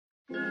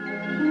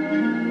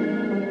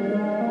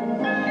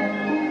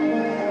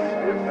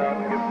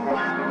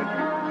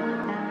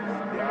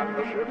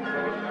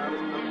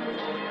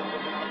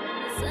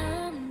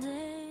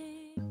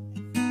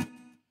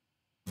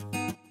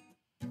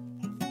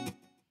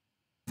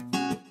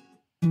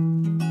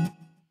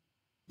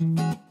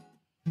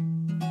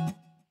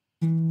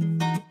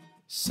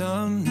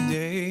Some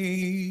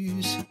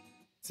days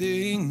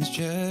things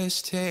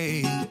just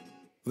take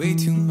way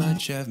too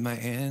much of my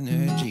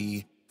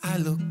energy. I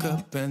look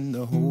up and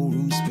the whole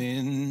room's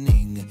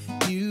spinning.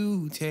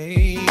 You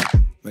take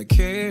my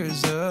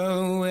cares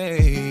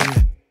away.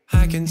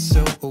 I can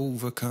so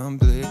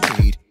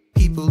overcomplicate.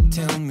 People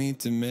tell me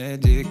to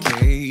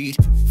medicate.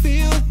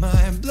 Feel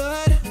my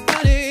blood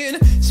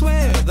running,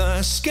 swear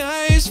the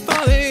sky is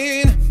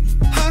falling.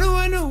 How do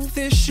I know if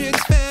this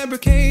shit's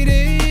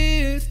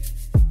fabricated?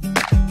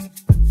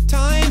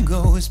 Time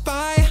goes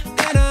by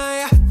and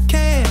I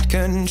can't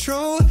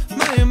control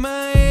my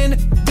mind.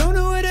 Don't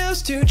know what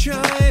else to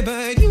try,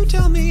 but you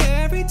tell me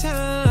every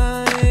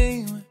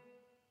time.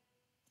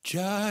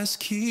 Just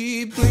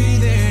keep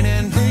breathing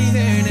and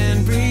breathing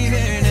and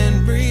breathing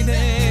and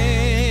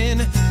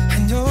breathing. I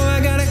know I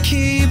gotta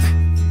keep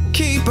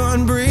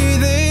on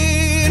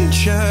breathing.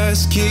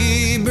 Just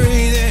keep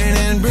breathing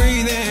and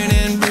breathing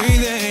and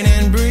breathing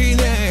and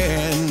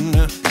breathing.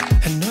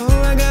 I know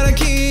I gotta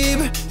keep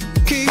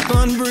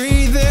on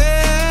breathing.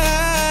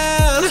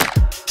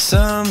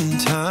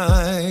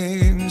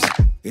 Sometimes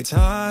it's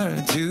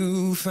hard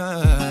to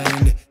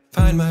find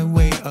my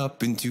way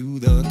up into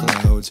the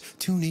clouds.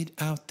 Tune it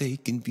out, they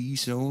can be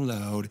so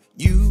loud.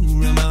 You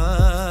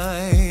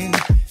remind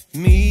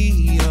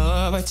me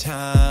of a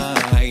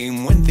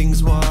time when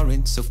things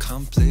weren't so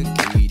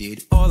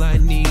complicated. All I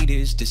need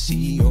is to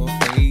see your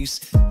face.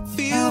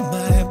 Feel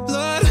my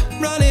blood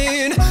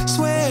running,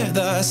 swear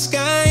the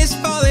sky's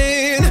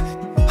falling.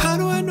 How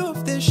do I know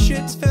if this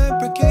shit's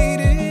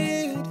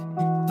fabricated?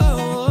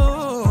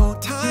 Oh,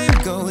 time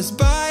goes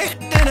by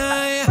and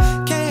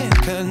I can't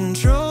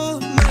control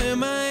my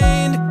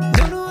mind.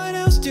 Don't know what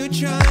else to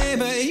try,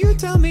 but you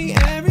tell me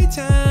every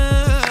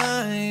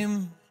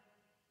time.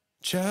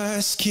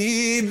 Just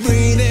keep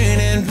breathing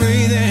and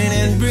breathing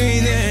and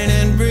breathing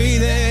and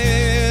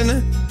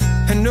breathing.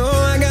 I know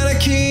I gotta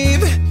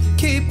keep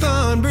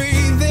on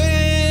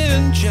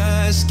breathing.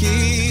 Just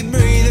keep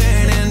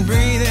breathing and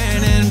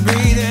breathing and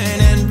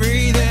breathing and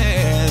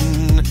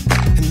breathing.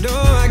 I know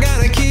I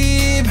gotta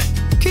keep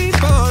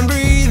on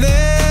breathing.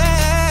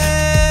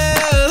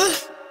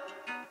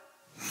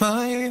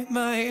 My air,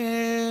 my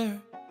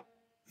air,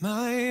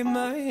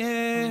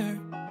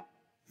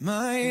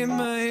 my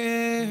air,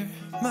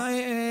 my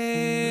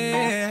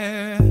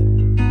air,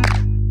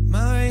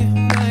 my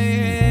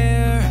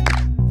air,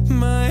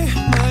 my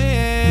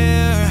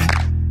air,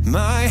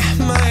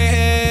 my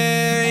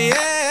air,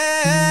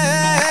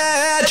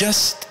 yeah.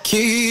 Just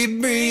keep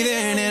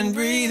breathing and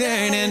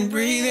breathing and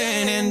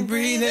breathing and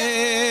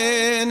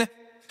breathing.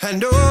 I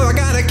know I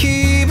gotta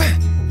keep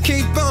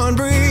on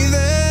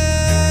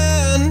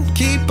breathing,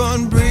 keep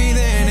on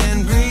breathing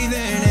and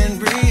breathing and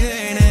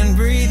breathing and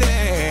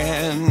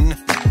breathing.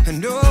 I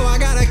know I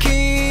gotta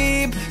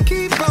keep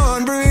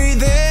on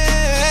breathing,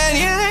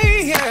 yeah,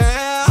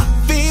 yeah.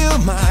 Feel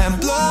my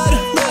blood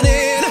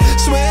running,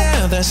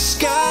 swear the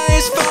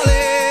sky's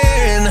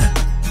falling.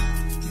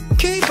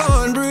 Keep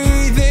on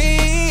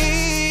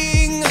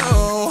breathing,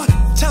 oh.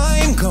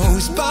 Time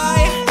goes by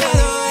and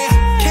I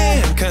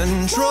can't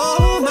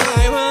control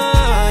my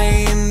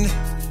mind.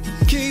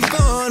 Keep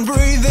on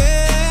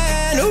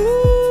breathing, ooh.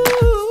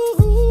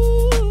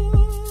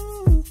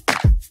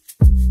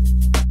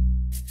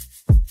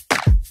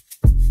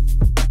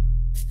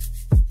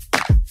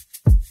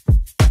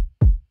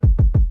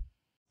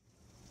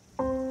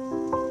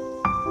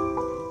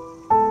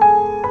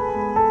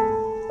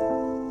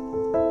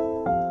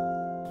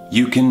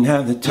 You can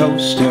have the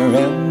toaster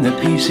and the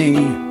PC,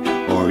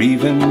 or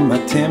even my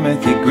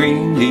Timothy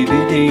Green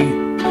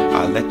DVD.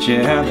 I'll let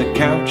you have the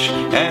couch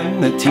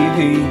and the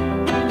TV.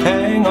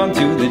 Hang on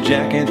to the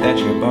jacket that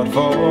you bought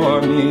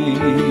for me.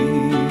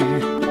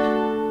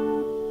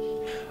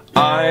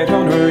 I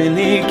don't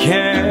really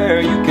care,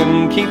 you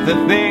can keep the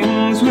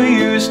things we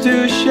used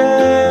to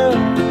share.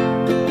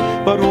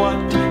 But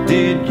what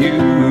did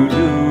you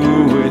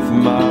do with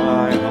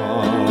my heart?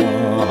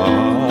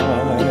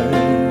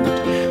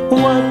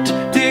 What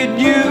did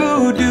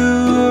you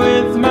do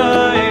with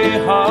my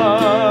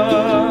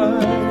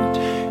heart?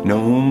 No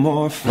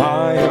more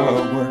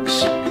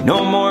fireworks,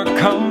 no more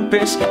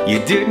compass. You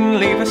didn't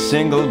leave a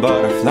single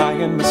butterfly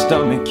in my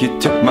stomach. You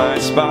took my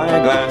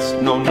spyglass,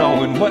 no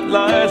knowing what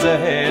lies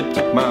ahead.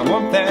 Took my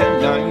warmth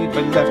that night,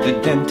 but left a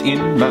dent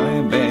in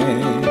my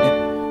bed.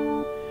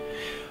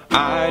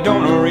 I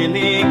don't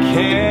really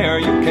care,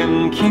 you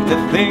can keep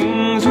the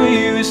things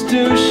we used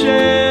to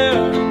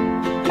share.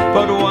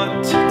 But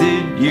what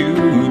did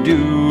you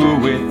do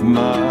with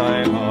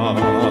my heart?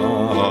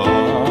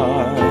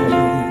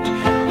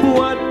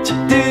 What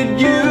did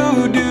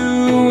you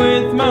do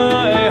with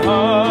my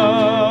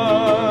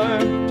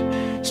heart?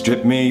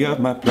 Strip me of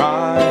my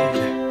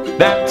pride,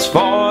 that's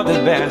for the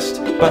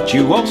best. But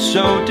you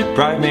also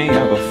deprive me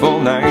of a full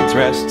night's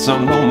rest. So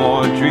no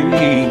more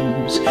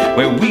dreams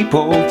where we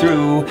pull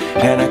through,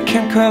 and I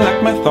can't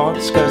collect my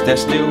thoughts cause they're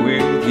still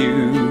with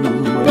you.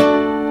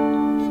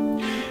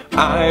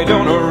 I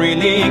don't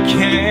really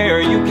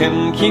care, you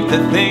can keep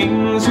the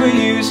things we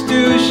used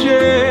to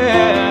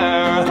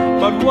share.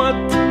 But what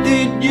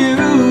did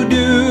you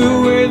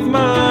do with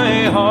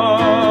my heart?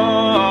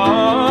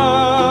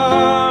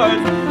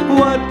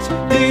 What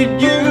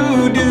did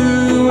you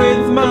do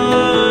with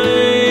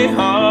my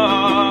heart?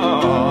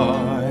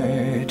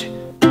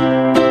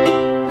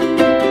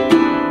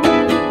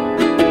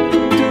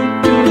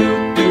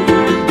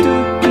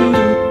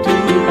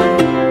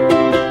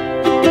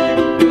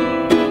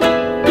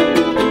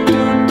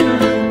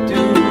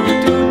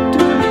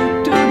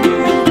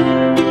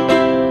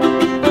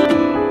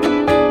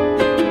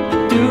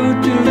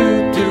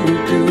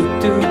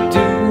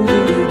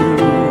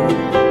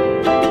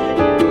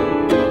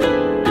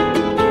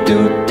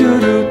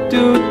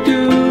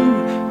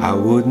 I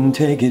wouldn't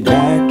take it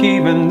back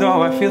even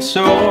though I feel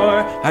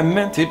sore. I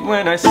meant it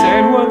when I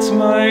said what's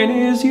mine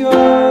is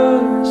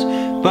yours.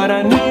 But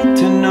I need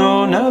to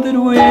know now that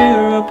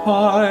we're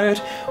apart,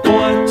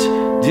 what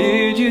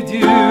did you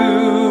do?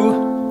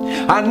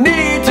 I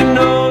need to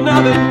know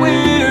now that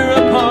we're